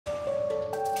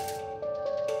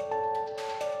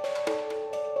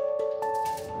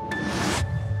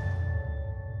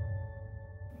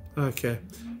Okay.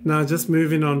 Now, just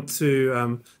moving on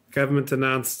to government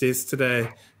announced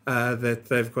yesterday that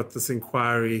they've got this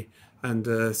inquiry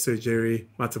under Sir Jerry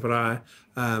Mataparai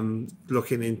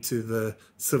looking into the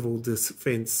civil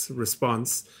defence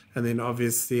response. And then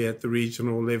obviously at the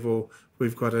regional level,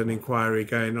 we've got an inquiry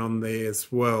going on there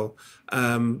as well.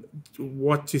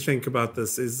 What do you think about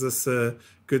this? Is this a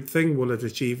good thing? Will it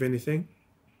achieve anything?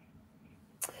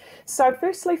 So,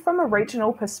 firstly, from a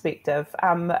regional perspective,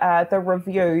 the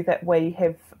review that we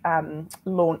have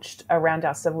launched around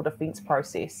our civil defence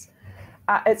process,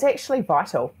 it's actually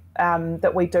vital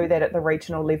that we do that at the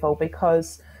regional level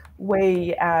because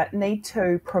we need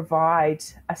to provide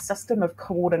a system of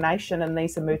coordination in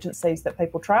these emergencies that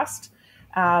people trust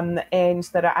and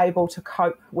that are able to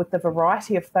cope with the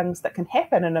variety of things that can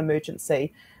happen in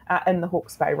emergency in the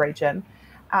Hawke's Bay region.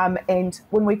 And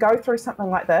when we go through something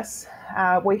like this,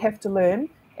 we have to learn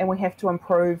and we have to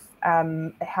improve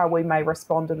how we may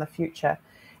respond in the future.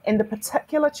 And the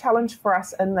particular challenge for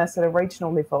us in this at a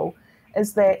regional level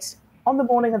is that on the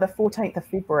morning of the 14th of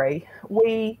February,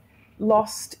 we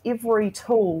lost every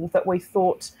tool that we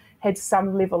thought had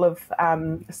some level of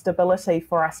stability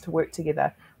for us to work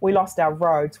together. We lost our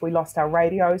roads, we lost our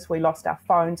radios, we lost our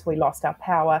phones, we lost our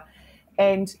power.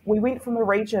 And we went from a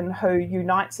region who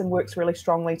unites and works really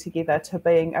strongly together to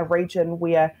being a region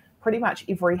where pretty much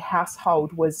every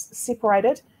household was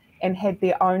separated and had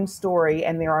their own story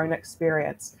and their own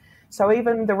experience. So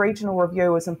even the regional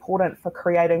review is important for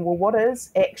creating, well, what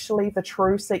is actually the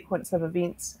true sequence of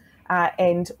events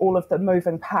and all of the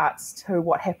moving parts to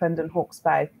what happened in Hawke's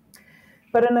Bay.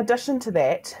 But in addition to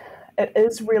that, it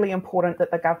is really important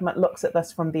that the government looks at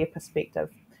this from their perspective,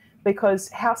 because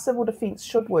how civil defence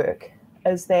should work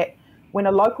is that when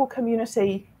a local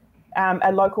community,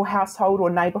 a local household or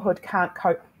neighbourhood can't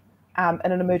cope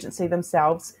in an emergency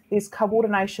themselves, there's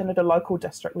coordination at a local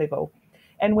district level.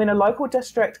 And when a local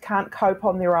district can't cope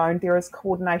on their own, there is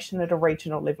coordination at a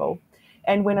regional level.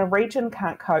 And when a region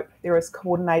can't cope, there is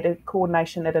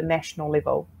coordination at a national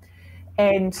level.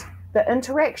 And the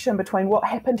interaction between what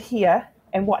happened here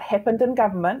and what happened in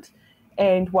government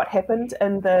and what happened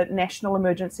in the National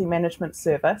Emergency Management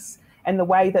Service and the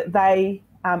way that they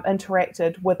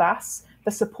interacted with us,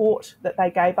 the support that they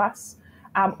gave us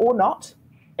or not,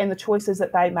 and the choices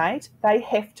that they made, they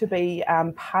have to be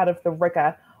part of the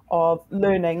rigour of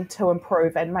learning to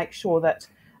improve and make sure that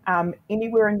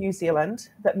anywhere in New Zealand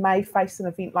that may face an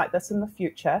event like this in the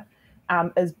future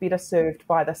is better served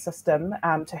by the system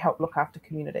to help look after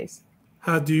communities.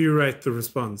 How do you rate the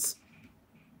response?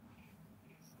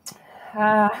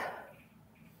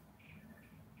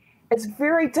 It's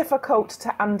very difficult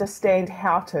to understand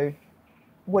how to,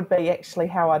 would be actually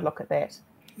how I'd look at that.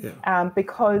 Yeah.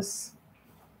 Because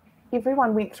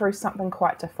everyone went through something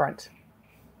quite different.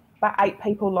 But 8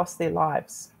 people lost their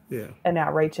lives in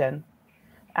our region.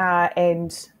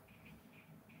 And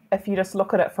if you just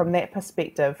look at it from that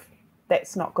perspective,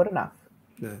 that's not good enough.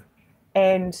 No.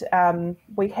 And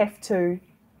we have to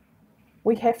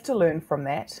learn from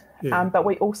that. Yeah. But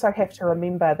we also have to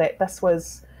remember that this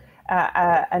was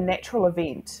a natural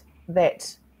event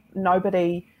that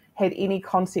nobody had any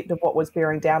concept of what was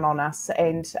bearing down on us.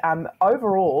 And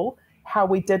overall, how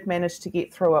we did manage to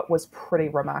get through it was pretty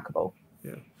remarkable.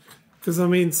 Yeah. Because, I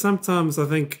mean, sometimes I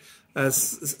think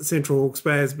Central Hawke's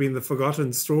Bay has been the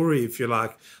forgotten story, if you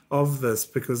like, of this.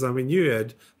 Because, I mean, you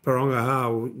had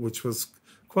Parongaha, which was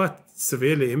quite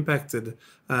severely impacted.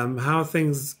 How are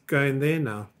things going there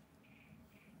now?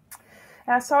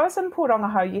 So I was in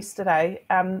Parongaha yesterday.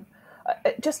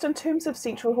 Just in terms of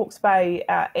Central Hawke's Bay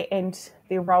and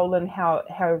their role in how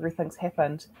everything's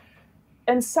happened,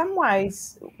 in some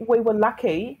ways we were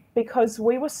lucky because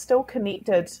we were still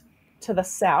connected to the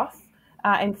south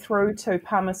and through to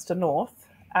Palmerston North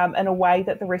in a way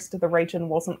that the rest of the region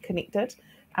wasn't connected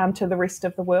to the rest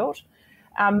of the world.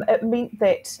 It meant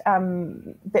that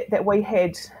that we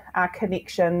had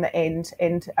connection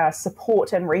and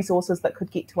support and resources that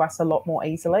could get to us a lot more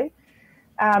easily.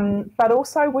 But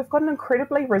also we've got an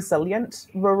incredibly resilient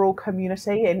rural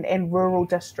community and rural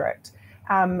district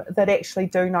that actually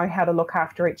do know how to look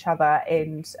after each other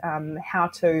and how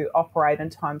to operate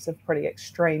in times of pretty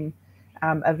extreme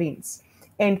events.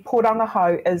 And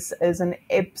Parongaha is an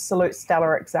absolute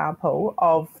stellar example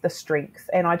of the strength.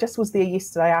 And I just was there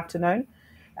yesterday afternoon.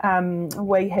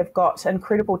 We have got an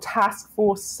incredible task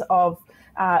force of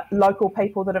local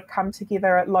people that have come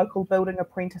together, local building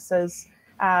apprentices,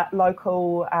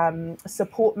 local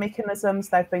support mechanisms.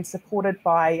 They've been supported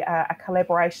by a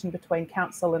collaboration between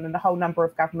council and a whole number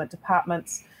of government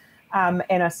departments and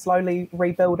are slowly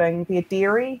rebuilding their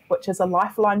dairy, which is a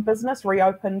lifeline business,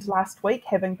 reopened last week,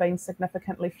 having been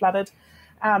significantly flooded.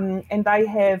 and they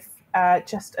have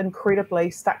just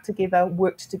incredibly stuck together,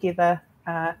 worked together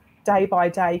day by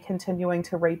day, continuing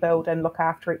to rebuild and look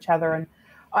after each other. And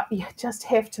you just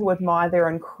have to admire their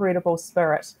incredible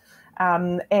spirit.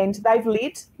 And they've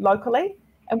led locally.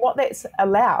 And what that's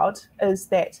allowed is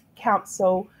that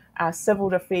council, civil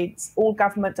defence, all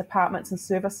government departments and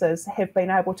services have been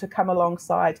able to come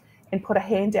alongside and put a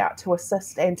hand out to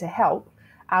assist and to help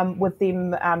with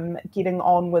them getting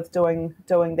on with doing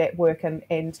that work.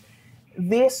 And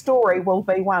their story will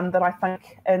be one that I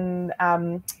think in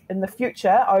the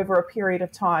future, over a period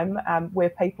of time, where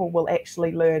people will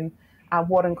actually learn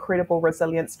what incredible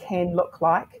resilience can look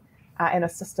like, and a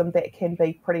system that can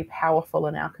be pretty powerful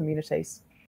in our communities.